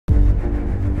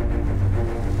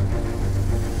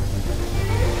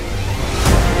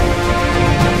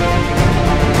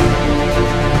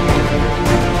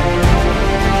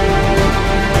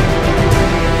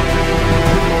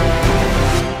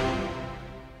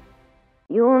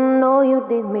You know you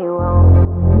did me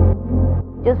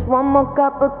wrong. Just one more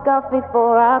cup of coffee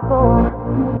before I go.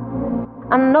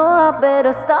 I know I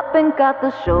better stop and cut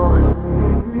the show.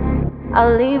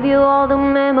 I'll leave you all the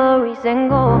memories and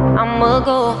go. I'ma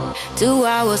go. 2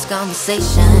 hours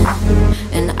conversation,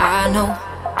 and I know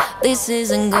this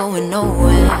isn't going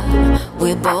nowhere.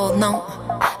 We both know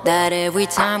that every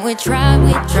time we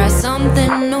try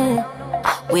something new.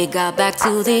 We got back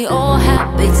to the old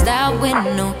habits that we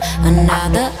knew.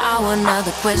 Another hour,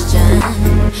 another question,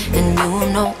 and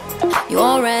you know you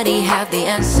already have the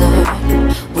answer.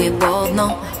 We both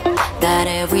know that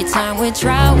every time we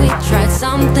tried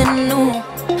something new.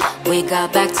 We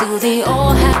got back to the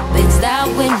old habits that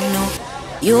we knew.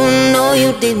 You know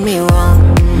you did me wrong.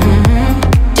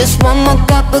 Just one more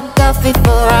cup of coffee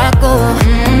before I go.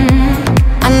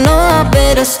 I know I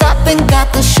better stop and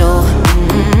cut the show.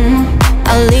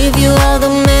 I'll leave you all the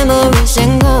memories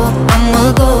and go.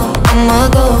 I'ma go.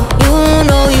 You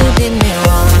know you did me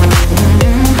wrong.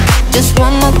 Just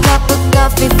one more cup of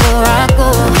coffee before I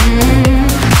go.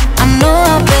 I know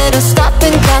I better stop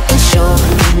and cut the show.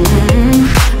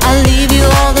 I'll leave you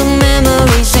all the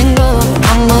memories and go.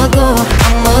 I'ma go.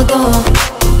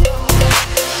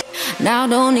 Now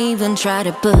don't even try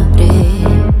to put it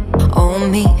on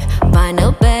me. Find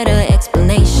a better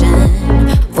explanation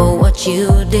for what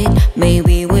you did.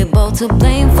 Maybe we're both to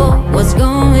blame for what's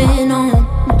going on.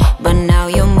 But now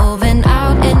you're moving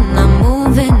out and I'm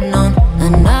moving on.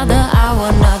 Another hour,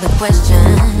 another question,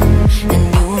 and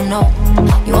you know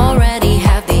you already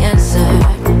have the answer.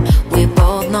 We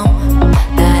both know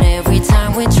that every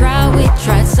time we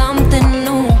tried something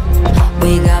new.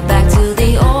 We got back to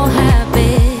the old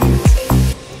habits.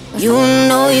 You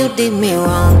know you did me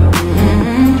wrong.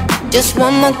 Just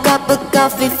one more cup of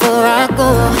coffee before I go.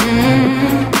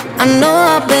 I know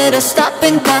I better stop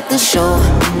and cut the show.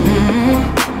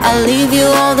 I'll leave you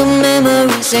all the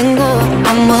memories and go.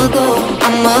 I'ma go.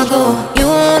 You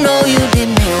know you did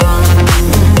me wrong.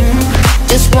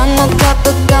 Just one more cup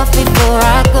of coffee before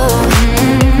I go.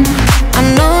 I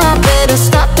know I better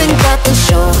stop and cut the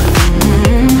show.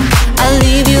 I'll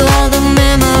leave you all the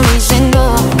memories and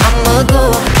go. I'ma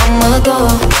go.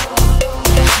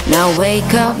 Now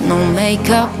wake up, no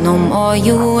makeup, no more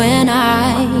you and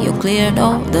I. You cleared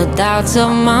all the doubts of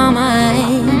my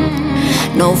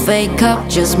mind. No fake up,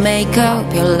 just make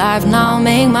up your life now,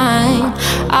 make mine.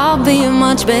 I'll be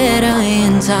much better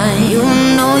in time. You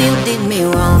know you did me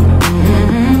wrong.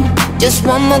 Just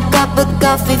one more cup of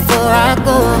coffee before I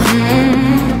go.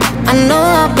 I know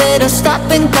I better stop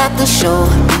and cut the show.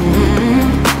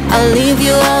 I'll leave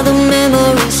you all the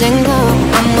memories and go.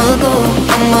 I'ma go.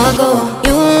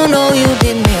 You know you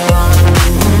did me wrong.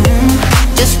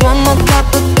 Just one more cup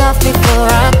of coffee before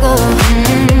I go.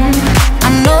 I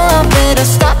know I better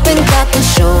stop and cut the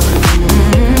show.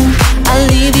 I'll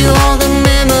leave you all the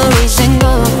memories and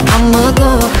go. I'ma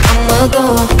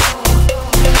go.